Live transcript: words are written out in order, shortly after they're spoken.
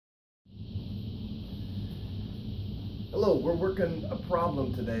Hello, we're working a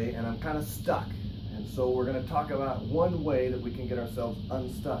problem today and I'm kind of stuck. And so we're going to talk about one way that we can get ourselves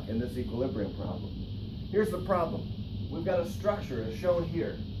unstuck in this equilibrium problem. Here's the problem. We've got a structure as shown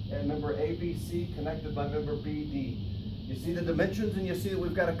here, and member ABC connected by member BD. You see the dimensions and you see that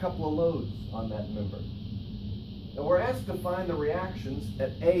we've got a couple of loads on that member. And we're asked to find the reactions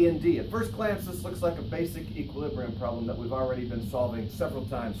at A and D. At first glance, this looks like a basic equilibrium problem that we've already been solving several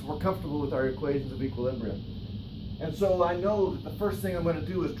times. So we're comfortable with our equations of equilibrium. And so I know that the first thing I'm going to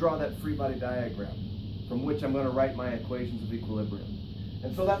do is draw that free body diagram from which I'm going to write my equations of equilibrium.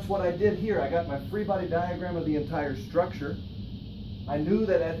 And so that's what I did here. I got my free body diagram of the entire structure. I knew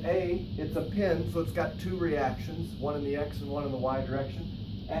that at A, it's a pin, so it's got two reactions, one in the X and one in the Y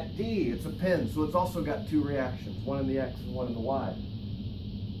direction. At D, it's a pin, so it's also got two reactions, one in the X and one in the Y.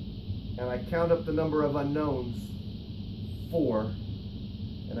 And I count up the number of unknowns, 4,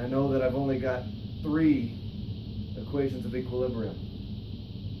 and I know that I've only got 3 equations of equilibrium.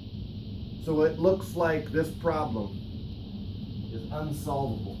 So it looks like this problem is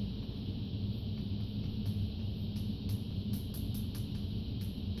unsolvable.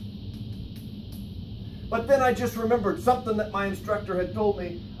 But then I just remembered something that my instructor had told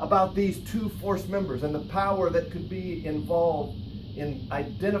me about these two force members and the power that could be involved in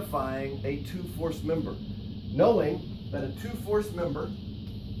identifying a two force member. Knowing that a two force member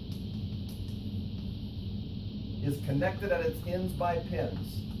is connected at its ends by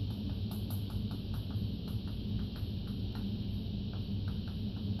pins.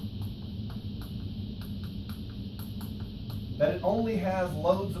 That it only has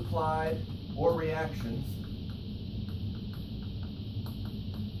loads applied or reactions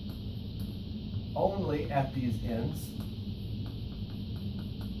only at these ends,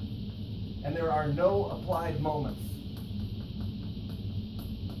 and there are no applied moments.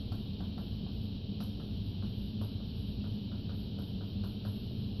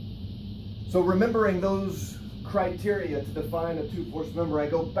 So remembering those criteria to define a two-force member, I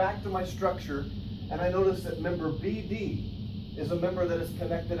go back to my structure and I notice that member BD is a member that is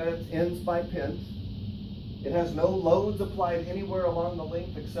connected at its ends by pins. It has no loads applied anywhere along the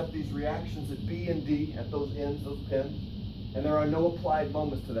length except these reactions at B and D at those ends, those pins. And there are no applied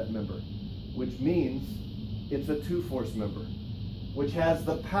moments to that member, which means it's a two-force member, which has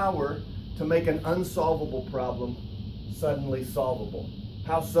the power to make an unsolvable problem suddenly solvable.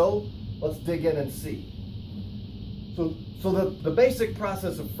 How so? Let's dig in and see. So the basic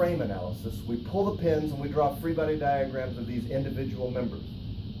process of frame analysis, we pull the pins and we draw free body diagrams of these individual members.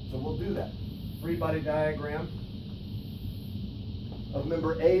 So we'll do that. Free body diagram of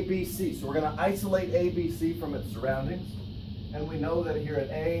member ABC. So we're going to isolate ABC from its surroundings. And we know that here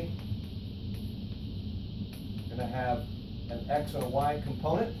at A, we're going to have an X and a Y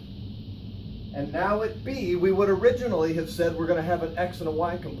component. And now at B, we would originally have said we're going to have an X and a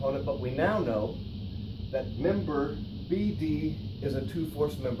Y component, but we now know that member BD is a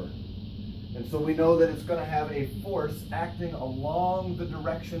two-force member. And so we know that it's going to have a force acting along the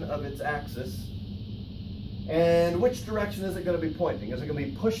direction of its axis. And which direction is it going to be pointing? Is it going to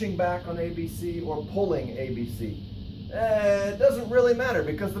be pushing back on ABC or pulling ABC? It doesn't really matter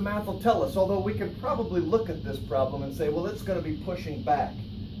because the math will tell us, although we can probably look at this problem and say, well, it's going to be pushing back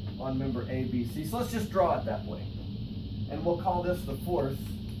on member ABC. So let's just draw it that way. And we'll call this the force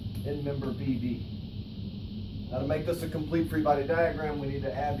in member BD. Now to make this a complete free body diagram, we need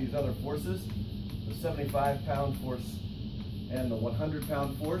to add these other forces, the 75-pound force and the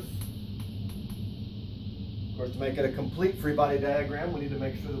 100-pound force. Of course, to make it a complete free body diagram, we need to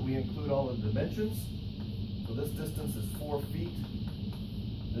make sure that we include all the dimensions. So this distance is 4 feet.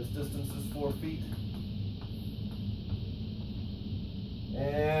 This distance is 4 feet.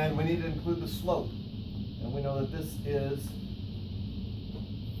 And we need to include the slope. And we know that this is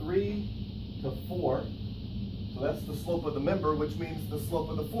 3 to 4. So that's the slope of the member, which means the slope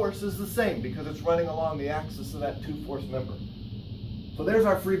of the force is the same because it's running along the axis of that two-force member. So there's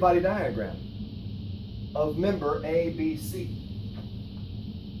our free body diagram of member ABC.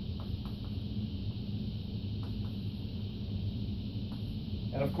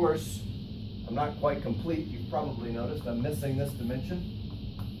 And of course, I'm not quite complete. You've probably noticed I'm missing this dimension.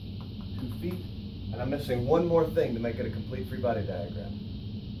 2 feet, and I'm missing one more thing to make it a complete free body diagram.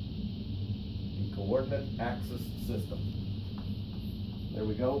 The coordinate axis system. There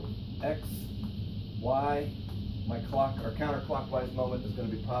we go. X, Y, my clock or counterclockwise moment is going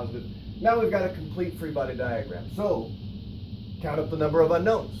to be positive. Now we've got a complete free body diagram. So count up the number of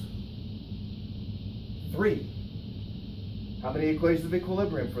unknowns. 3. How many equations of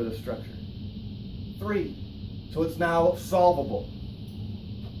equilibrium for this structure? 3. So it's now solvable.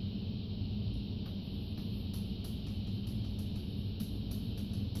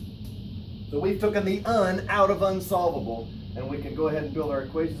 So we've taken the out of unsolvable, and we can go ahead and build our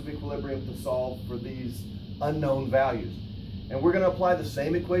equations of equilibrium to solve for these unknown values. And we're going to apply the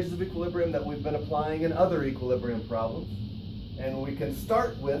same equations of equilibrium that we've been applying in other equilibrium problems. And we can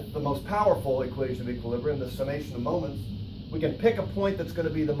start with the most powerful equation of equilibrium, the summation of moments. We can pick a point that's going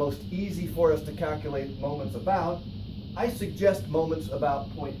to be the most easy for us to calculate moments about. I suggest moments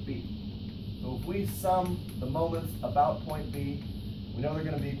about point B. So if we sum the moments about point B, we know they're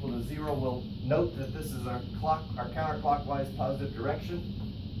going to be equal to 0. We'll note that this is our counterclockwise positive direction.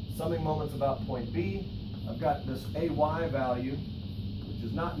 Summing moments about point B. I've got this AY value, which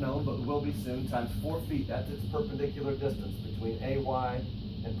is not known but will be soon, times 4 feet. That's its perpendicular distance between AY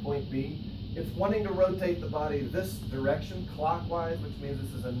and point B. It's wanting to rotate the body this direction, clockwise, which means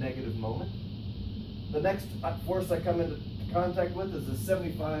this is a negative moment. The next force I come into contact with is a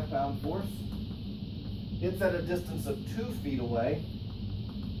 75-pound force. It's at a distance of 2 feet away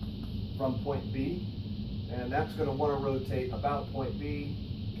from point B, and that's going to want to rotate about point B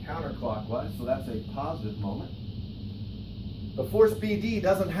counterclockwise, so that's a positive moment. The force BD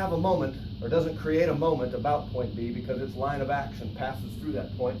doesn't have a moment, or doesn't create a moment about point B because its line of action passes through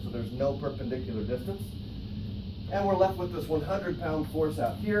that point, so there's no perpendicular distance. And we're left with this 100-pound force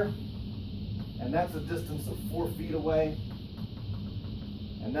out here, and that's a distance of 4 feet away,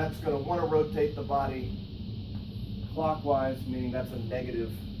 and that's going to want to rotate the body clockwise, meaning that's a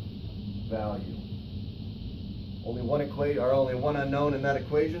negative value. Only one equation, or only one unknown in that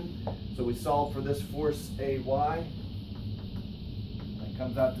equation. So we solve for this force AY. It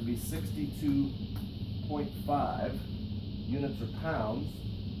comes out to be 62.5 units or pounds.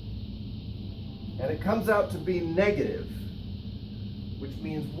 And it comes out to be negative, which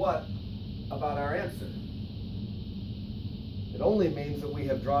means what about our answer? It only means that we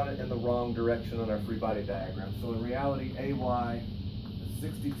have drawn it in the wrong direction on our free body diagram. So in reality, AY is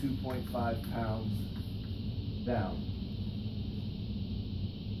 62.5 pounds down.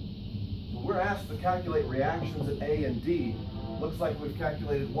 So we're asked to calculate reactions at A and D. Looks like we've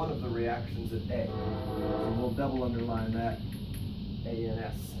calculated one of the reactions at A. So we'll double underline that, A and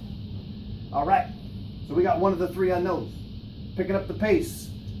S. All right, so we got one of the 3 unknowns. Picking up the pace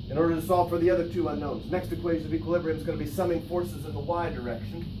in order to solve for the other 2 unknowns. Next equation of equilibrium is going to be summing forces in the Y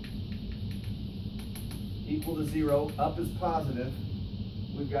direction. Equal to 0, up is positive.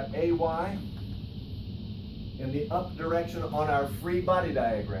 We've got AY in the up direction on our free body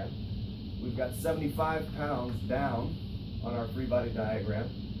diagram. We've got 75 pounds down on our free body diagram.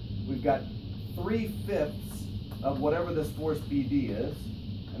 We've got 3/5 of whatever this force BD is,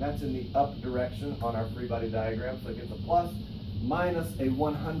 and that's in the up direction on our free body diagram, so it gets a plus, minus a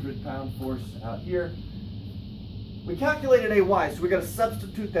 100-pound force out here. We calculated AY, so we've got to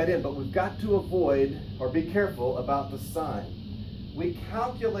substitute that in, but we've got to avoid, or be careful about the sign. We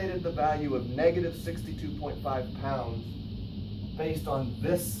calculated the value of negative 62.5 pounds based on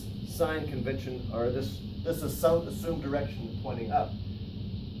this sign convention, or this assumed direction pointing up.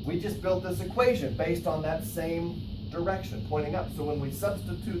 We just built this equation based on that same direction pointing up. So when we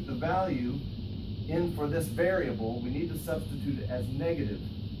substitute the value in for this variable, we need to substitute it as negative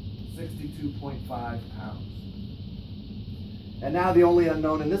 62.5 pounds. And now the only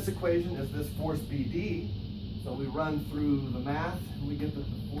unknown in this equation is this force BD. So we run through the math, and we get that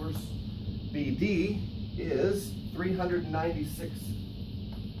the force BD is 396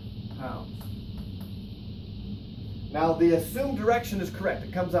 pounds. Now the assumed direction is correct.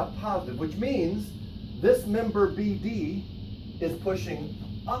 It comes out positive, which means this member BD is pushing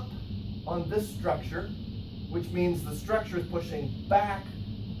up on this structure, which means the structure is pushing back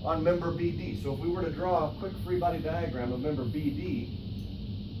on member BD. So if we were to draw a quick free body diagram of member BD,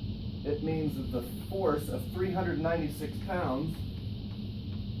 it means that the force of 396 pounds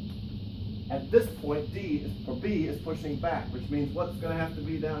at this point, B is pushing back, which means what's going to have to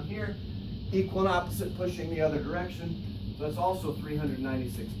be down here? Equal and opposite pushing the other direction. So that's also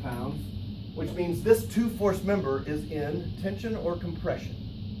 396 pounds, which means this 2-force member is in tension or compression.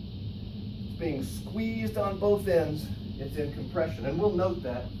 It's being squeezed on both ends. It's in compression. And we'll note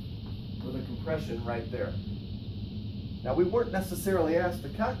that with a compression right there. Now, we weren't necessarily asked to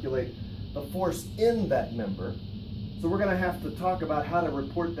calculate the force in that member, so we're going to have to talk about how to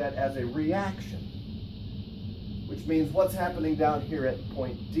report that as a reaction, which means what's happening down here at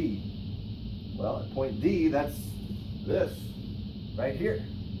point D. Well, at point D, that's this right here.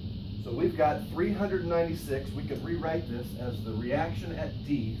 So we've got 396. We could rewrite this as the reaction at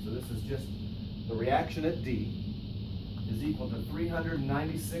D. So this is just the reaction at D is equal to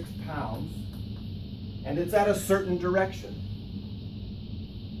 396 pounds, and it's at a certain direction.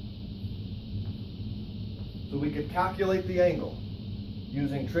 So we could calculate the angle.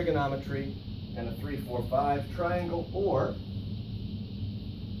 using trigonometry and a 3, 4, 5 triangle, or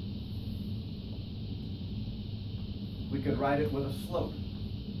we could write it with a slope,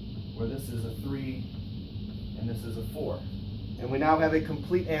 where this is a 3 and this is a 4. And we now have a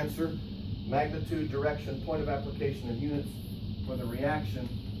complete answer, magnitude, direction, point of application, and units for the reaction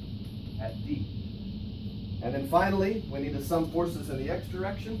at D. And then finally, we need to sum forces in the x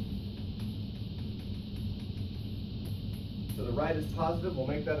direction. So the right is positive, we'll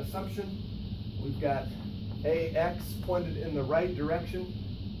make that assumption. We've got AX pointed in the right direction.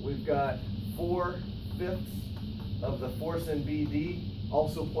 We've got 4/5 of the force in BD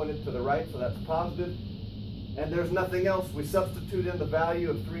also pointed to the right, so that's positive. And there's nothing else. We substitute in the value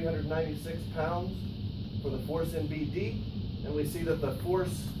of 396 pounds for the force in BD, and we see that the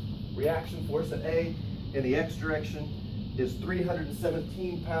force, reaction force at A in the x direction is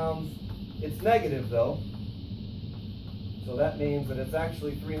 317 pounds. It's negative though, so that means that it's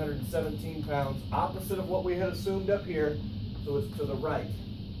actually 317 pounds, opposite of what we had assumed up here, so it's to the right.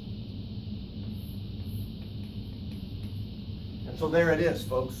 And so there it is,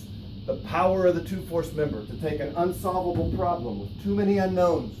 folks. The power of the two-force member to take an unsolvable problem with too many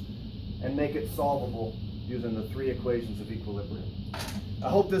unknowns and make it solvable using the 3 equations of equilibrium. I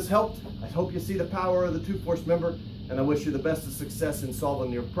hope this helped. I hope you see the power of the two-force member, and I wish you the best of success in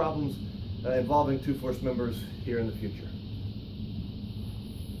solving your problems involving two-force members here in the future.